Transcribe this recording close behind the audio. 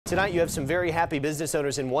Tonight, you have some very happy business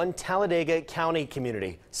owners in one Talladega County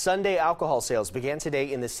community. Sunday alcohol sales began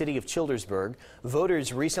today in the city of Childersburg.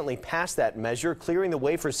 Voters recently passed that measure, clearing the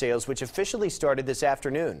way for sales, which officially started this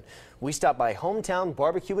afternoon. We stopped by Hometown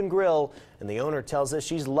Barbecue and Grill, and the owner tells us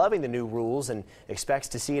she's loving the new rules and expects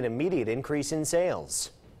to see an immediate increase in sales.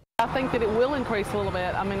 I think that it will increase a little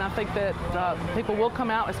bit. I mean, I think that people will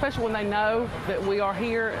come out, especially when they know that we are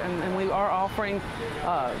here and we are offering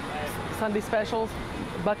Sunday specials,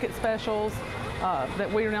 bucket specials,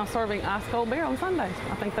 that we are now serving ice cold beer on Sundays.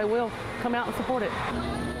 I think they will come out and support it.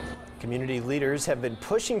 Community leaders have been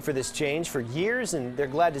pushing for this change for years, and they're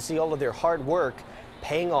glad to see all of their hard work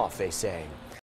paying off, they say.